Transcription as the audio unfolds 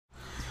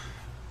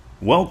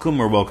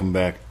Welcome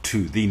back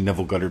to the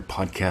Neville Goddard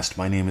podcast.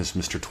 My name is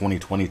Mr.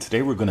 2020.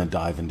 Today we're going to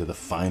dive into the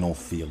final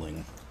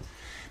feeling.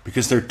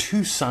 Because there are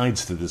two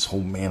sides to this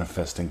whole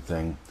manifesting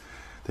thing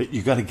that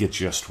you got to get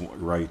just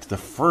right. The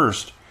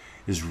first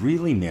is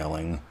really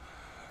nailing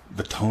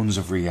the tones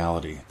of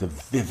reality, the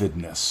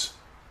vividness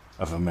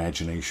of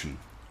imagination.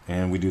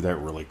 And we do that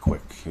really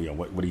quick.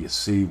 What do you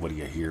see? What do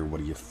you hear?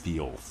 What do you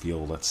feel?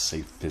 Feel, let's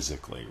say,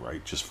 physically,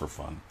 right? Just for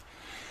fun.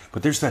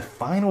 But there's that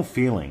final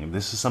feeling, and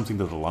this is something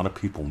that a lot of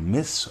people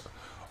miss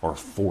or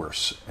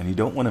force. And you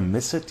don't want to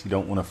miss it, you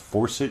don't want to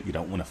force it, you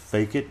don't want to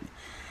fake it.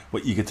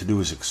 What you get to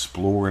do is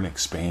explore and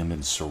expand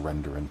and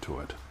surrender into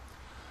it.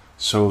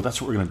 So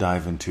that's what we're going to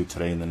dive into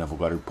today in the Neville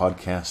Goddard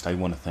podcast. I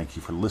want to thank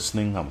you for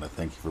listening. I want to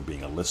thank you for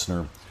being a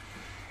listener.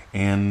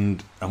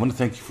 And I want to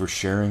thank you for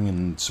sharing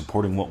and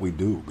supporting what we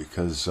do.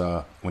 Because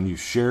when you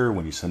share,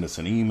 when you send us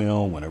an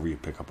email, whenever you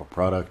pick up a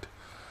product,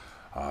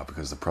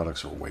 because the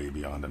products are way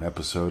beyond an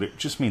episode, it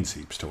just means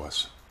heaps to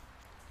us.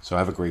 So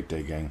have a great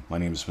day, gang. My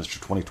name is Mr.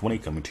 2020,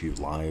 coming to you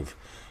live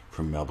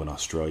from Melbourne,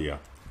 Australia.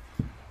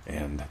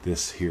 And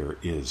this here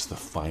is the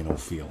final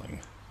feeling.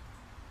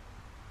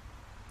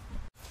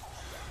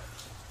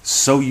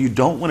 So you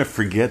don't want to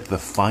forget the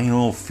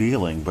final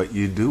feeling, but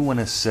you do want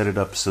to set it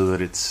up so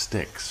that it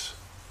sticks.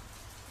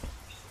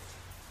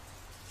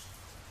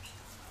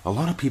 A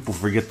lot of people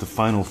forget the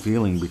final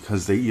feeling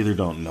because they either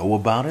don't know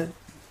about it,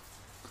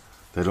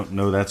 they don't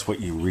know that's what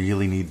you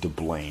really need to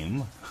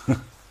blame,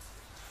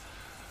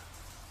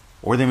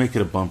 or they make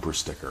it a bumper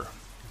sticker.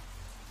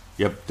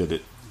 Yep, did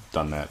it,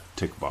 done that,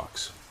 tick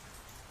box.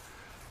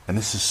 And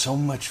this is so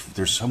much,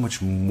 there's so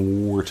much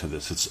more to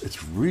this.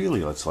 It's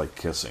really, it's like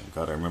kissing.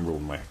 God, I remember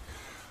when my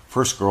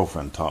first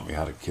girlfriend taught me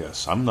how to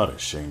kiss. I'm not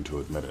ashamed to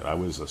admit it. I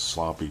was a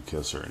sloppy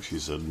kisser, and she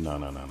said,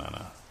 no.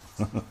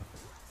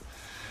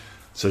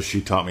 So she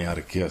taught me how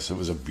to kiss. It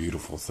was a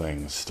beautiful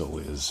thing, still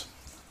is.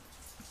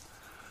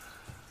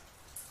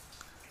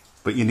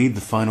 But you need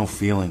the final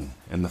feeling,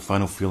 and the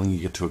final feeling you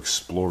get to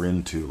explore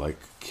into, like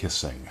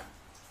kissing.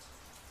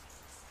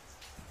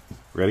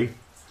 Ready?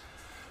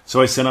 So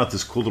I sent out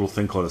this cool little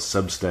thing called a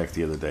Substack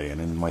the other day, and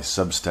in my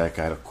Substack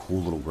I had a cool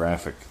little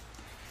graphic.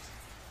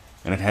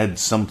 And it had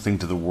something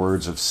to the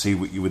words of see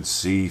what you would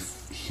see,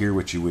 hear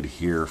what you would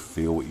hear,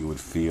 feel what you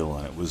would feel.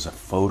 And it was a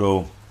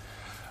photo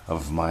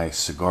of my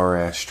cigar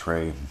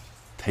ashtray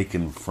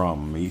taken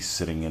from me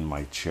sitting in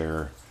my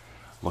chair,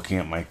 looking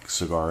at my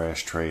cigar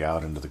ashtray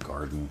out into the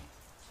garden.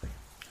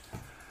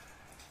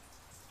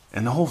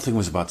 And the whole thing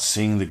was about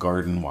seeing the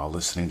garden while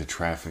listening to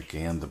traffic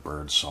and the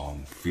bird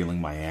song, feeling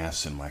my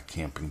ass in my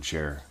camping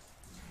chair,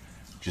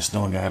 just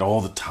knowing I had all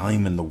the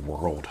time in the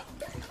world.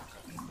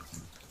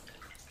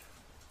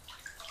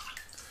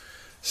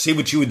 See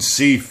what you would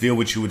see, feel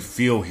what you would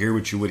feel, hear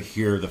what you would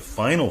hear. The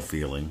final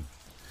feeling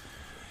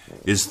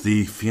is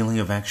the feeling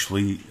of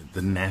actually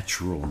the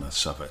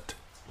naturalness of it,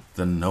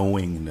 the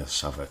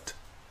knowingness of it,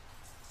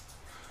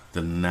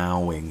 the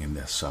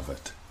nowingness of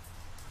it.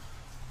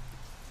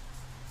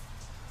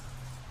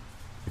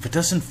 If it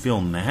doesn't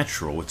feel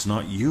natural, it's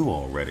not you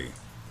already.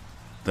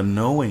 The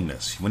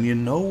knowingness. When you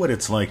know what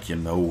it's like, you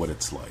know what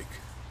it's like.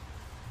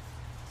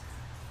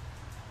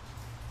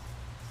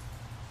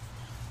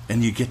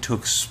 And you get to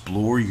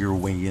explore your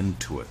way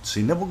into it.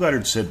 See, Neville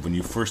Goddard said when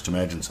you first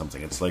imagine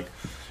something, it's like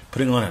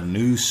putting on a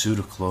new suit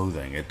of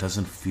clothing. It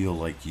doesn't feel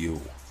like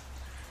you.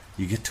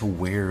 You get to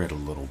wear it a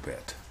little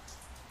bit.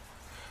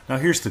 Now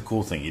here's the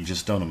cool thing. You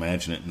just don't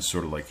imagine it and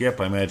sort of like, yep,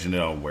 I imagine it,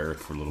 I'll wear it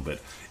for a little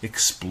bit.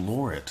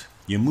 Explore it.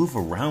 You move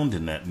around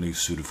in that new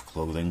suit of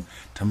clothing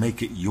to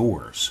make it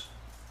yours.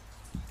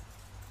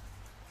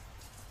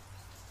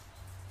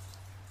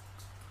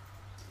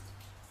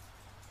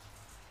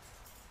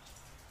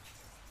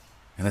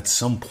 And at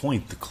some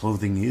point, the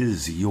clothing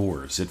is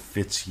yours. It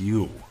fits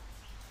you.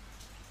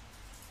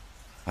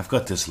 I've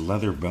got this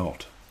leather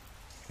belt,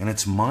 and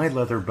it's my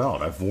leather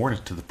belt. I've worn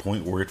it to the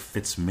point where it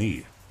fits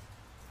me.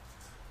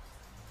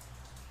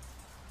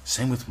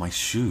 Same with my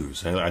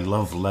shoes. I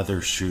love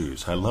leather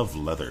shoes. I love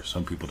leather.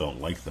 Some people don't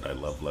like that I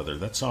love leather.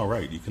 That's all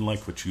right. You can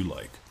like what you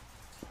like.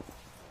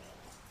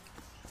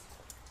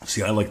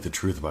 See, I like the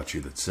truth about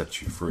you that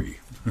sets you free.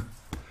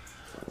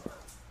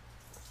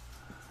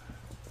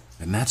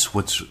 And that's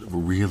what's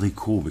really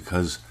cool,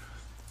 because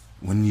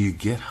when you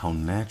get how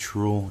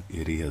natural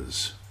it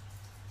is,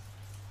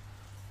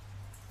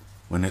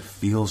 when it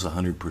feels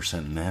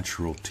 100%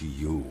 natural to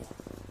you.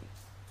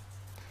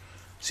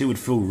 See, it would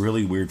feel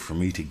really weird for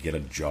me to get a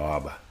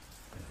job.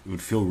 It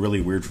would feel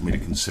really weird for me to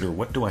consider,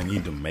 what do I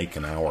need to make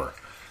an hour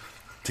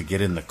to get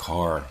in the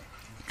car,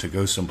 to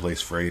go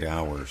someplace for 8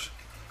 hours,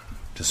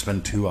 to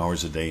spend 2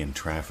 hours a day in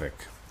traffic.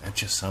 That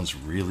just sounds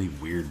really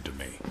weird to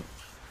me.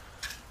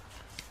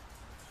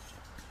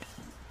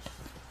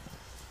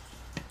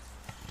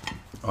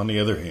 On the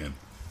other hand,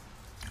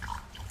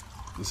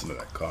 listen to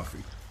that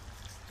coffee.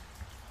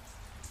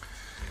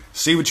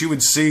 See what you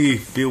would see,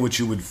 feel what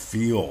you would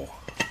feel.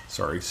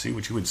 Sorry, see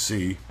what you would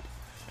see,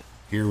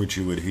 hear what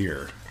you would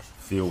hear,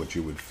 feel what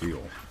you would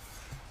feel,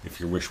 if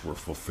your wish were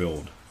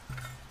fulfilled.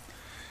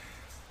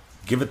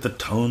 Give it the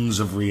tones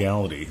of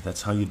reality.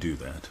 That's how you do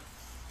that.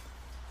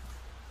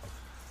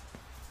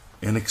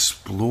 And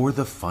explore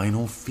the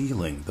final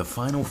feeling. The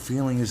final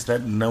feeling is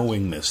that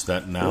knowingness,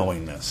 that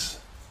nowingness.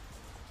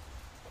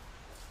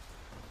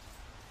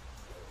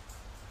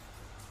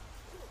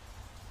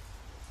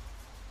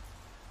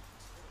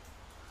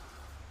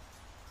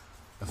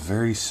 A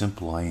very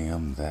simple I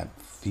am that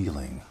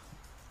feeling.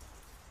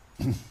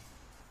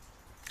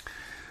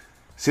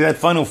 See, that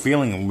final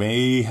feeling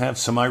may have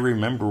some I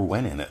remember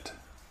when in it.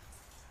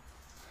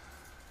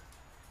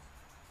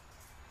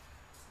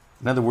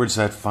 In other words,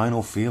 that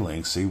final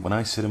feeling, see, when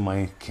I sit in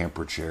my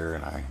camper chair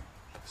and I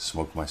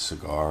smoke my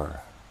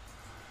cigar,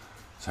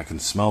 so I can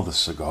smell the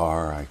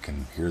cigar, I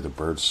can hear the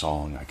bird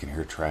song, I can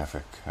hear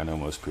traffic. I know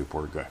most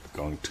people are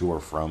going to or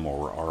from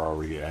or are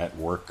already at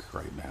work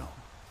right now.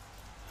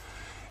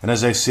 And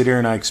as I sit here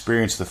and I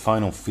experience the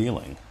final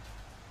feeling,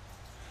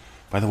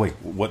 by the way,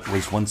 what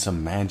was once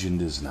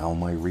imagined is now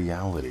my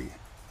reality.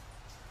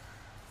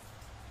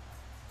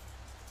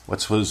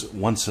 What was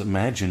once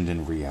imagined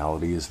in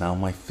reality is now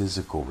my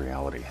physical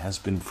reality, has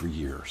been for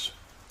years.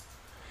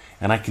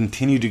 And I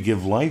continue to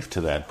give life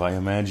to that by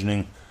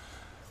imagining,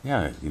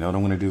 yeah, you know what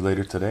I'm going to do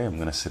later today? I'm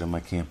going to sit in my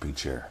camping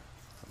chair,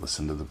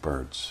 listen to the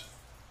birds,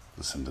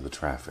 listen to the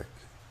traffic,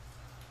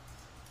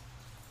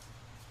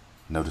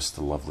 notice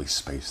the lovely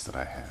space that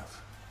I have.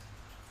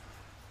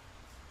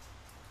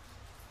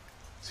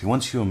 See,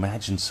 once you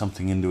imagine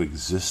something into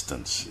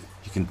existence,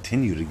 you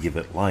continue to give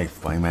it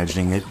life by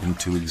imagining it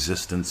into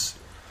existence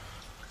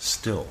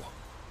still.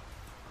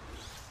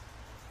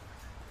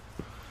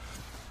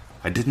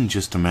 I didn't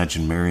just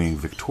imagine marrying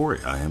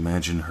Victoria. I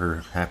imagined her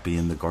happy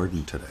in the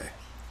garden today.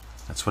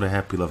 That's what a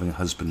happy, loving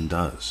husband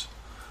does.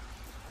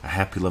 A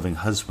happy, loving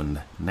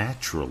husband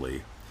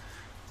naturally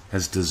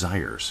has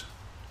desires,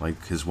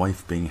 like his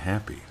wife being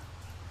happy.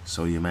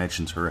 So he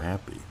imagines her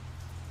happy.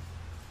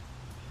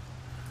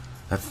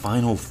 That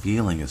final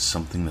feeling is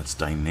something that's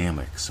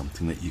dynamic,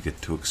 something that you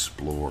get to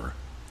explore.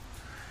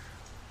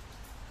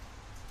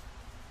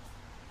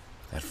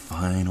 That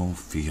final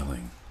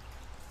feeling.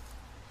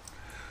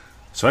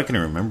 So I can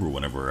remember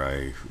whenever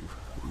I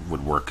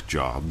would work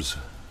jobs.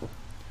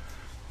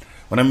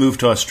 When I moved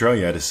to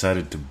Australia, I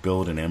decided to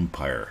build an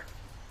empire,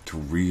 to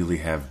really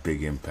have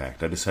big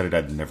impact. I decided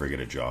I'd never get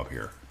a job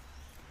here.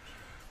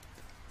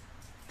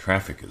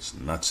 Traffic is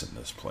nuts in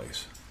this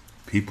place.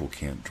 People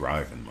can't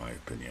drive, in my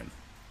opinion.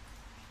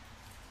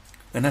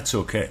 And that's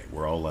okay.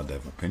 We're all allowed to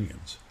have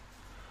opinions.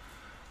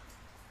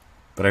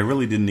 But I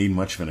really didn't need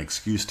much of an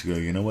excuse to go,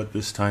 you know what,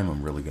 this time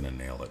I'm really going to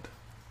nail it.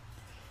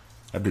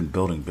 I've been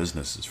building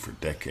businesses for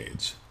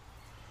decades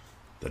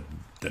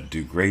that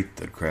do great,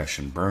 that crash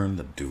and burn,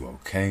 that do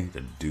okay,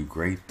 that do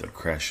great, that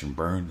crash and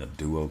burn, that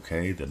do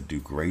okay, that do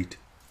great.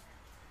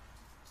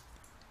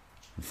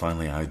 And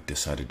finally, I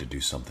decided to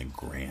do something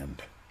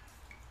grand.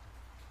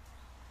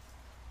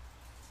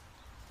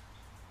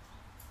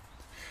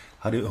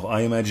 How do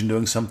I imagine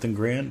doing something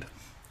grand?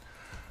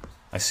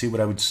 I see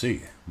what I would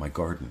see. My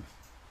garden.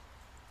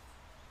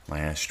 My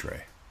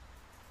ashtray.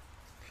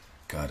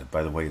 God,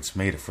 by the way, it's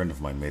made, a friend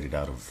of mine made it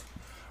out of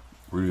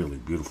really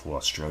beautiful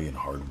Australian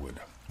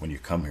hardwood. When you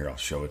come here, I'll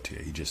show it to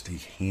you. He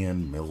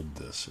hand milled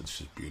this. It's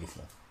just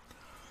beautiful.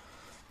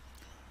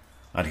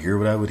 I'd hear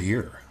what I would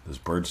hear. This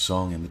bird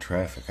song in the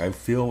traffic. I'd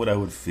feel what I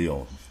would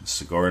feel. A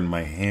cigar in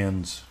my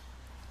hands.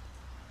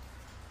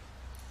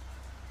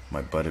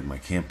 My butt in my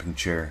camping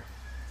chair.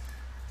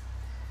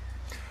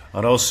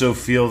 I'd also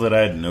feel that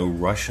I had no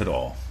rush at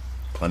all.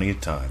 Plenty of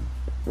time.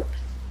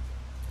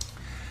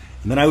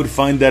 And then I would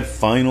find that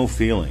final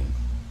feeling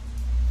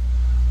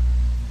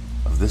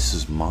of this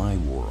is my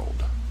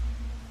world.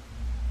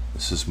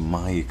 This is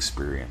my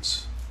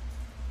experience.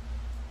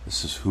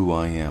 This is who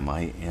I am.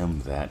 I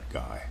am that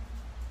guy.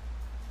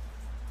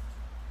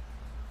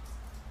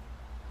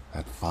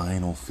 That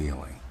final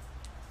feeling.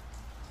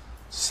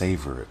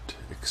 Savor it.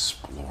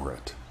 Explore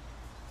it.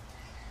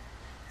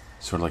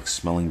 Sort of like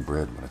smelling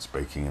bread when it's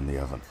baking in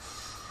the oven.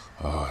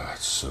 Oh,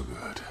 that's so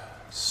good.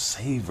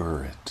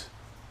 Savor it.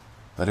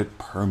 Let it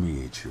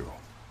permeate you.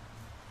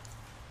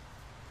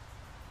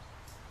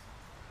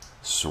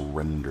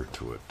 Surrender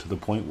to it. To the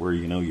point where,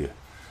 you know,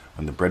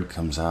 when the bread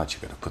comes out, you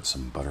got to put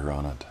some butter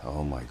on it.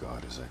 Oh my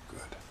God, is that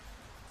good.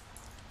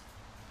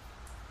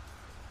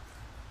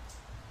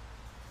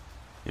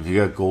 If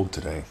you got gold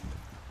today,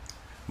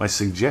 my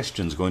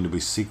suggestion is going to be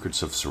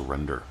Secrets of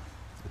Surrender.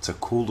 It's a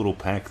cool little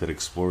pack that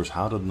explores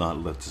how to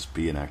not let this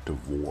be an act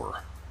of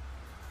war.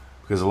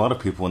 Because a lot of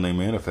people, when they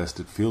manifest,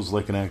 it feels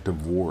like an act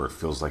of war. It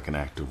feels like an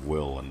act of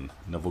will. And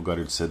Neville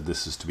Goddard said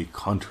this is to be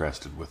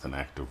contrasted with an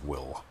act of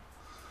will.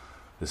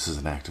 This is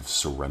an act of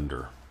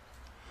surrender.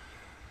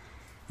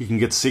 You can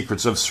get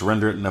Secrets of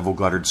Surrender at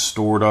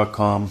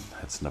NevilleGoddardStore.com.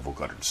 That's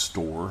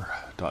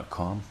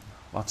NevilleGoddardStore.com.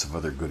 Lots of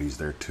other goodies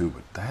there too,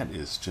 but that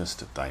is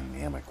just a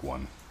dynamic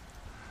one.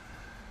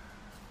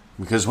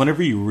 Because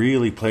whenever you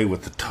really play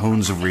with the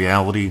tones of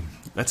reality,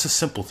 that's a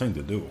simple thing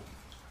to do.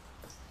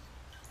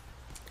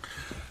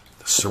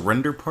 The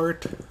surrender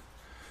part,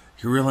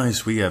 you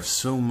realize we have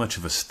so much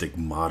of a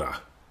stigmata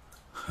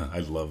I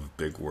love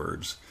big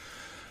words.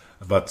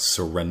 About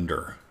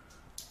surrender.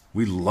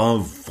 We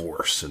love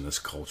force in this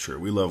culture.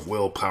 We love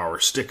willpower.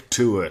 Stick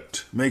to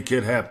it. Make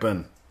it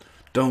happen.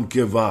 Don't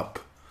give up.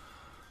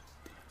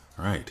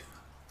 All right.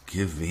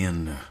 Give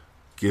in.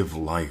 Give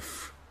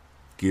life.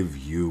 Give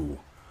you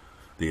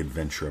the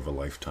adventure of a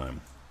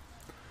lifetime.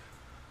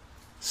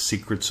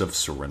 Secrets of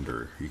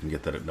Surrender. You can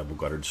get that at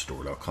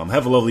NevilleGoddardStore.com.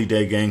 Have a lovely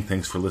day, gang.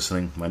 Thanks for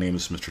listening. My name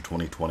is Mr.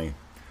 2020,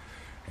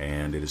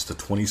 and it is the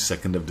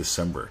 22nd of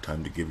December.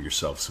 Time to give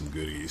yourself some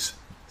goodies.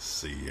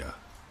 See ya.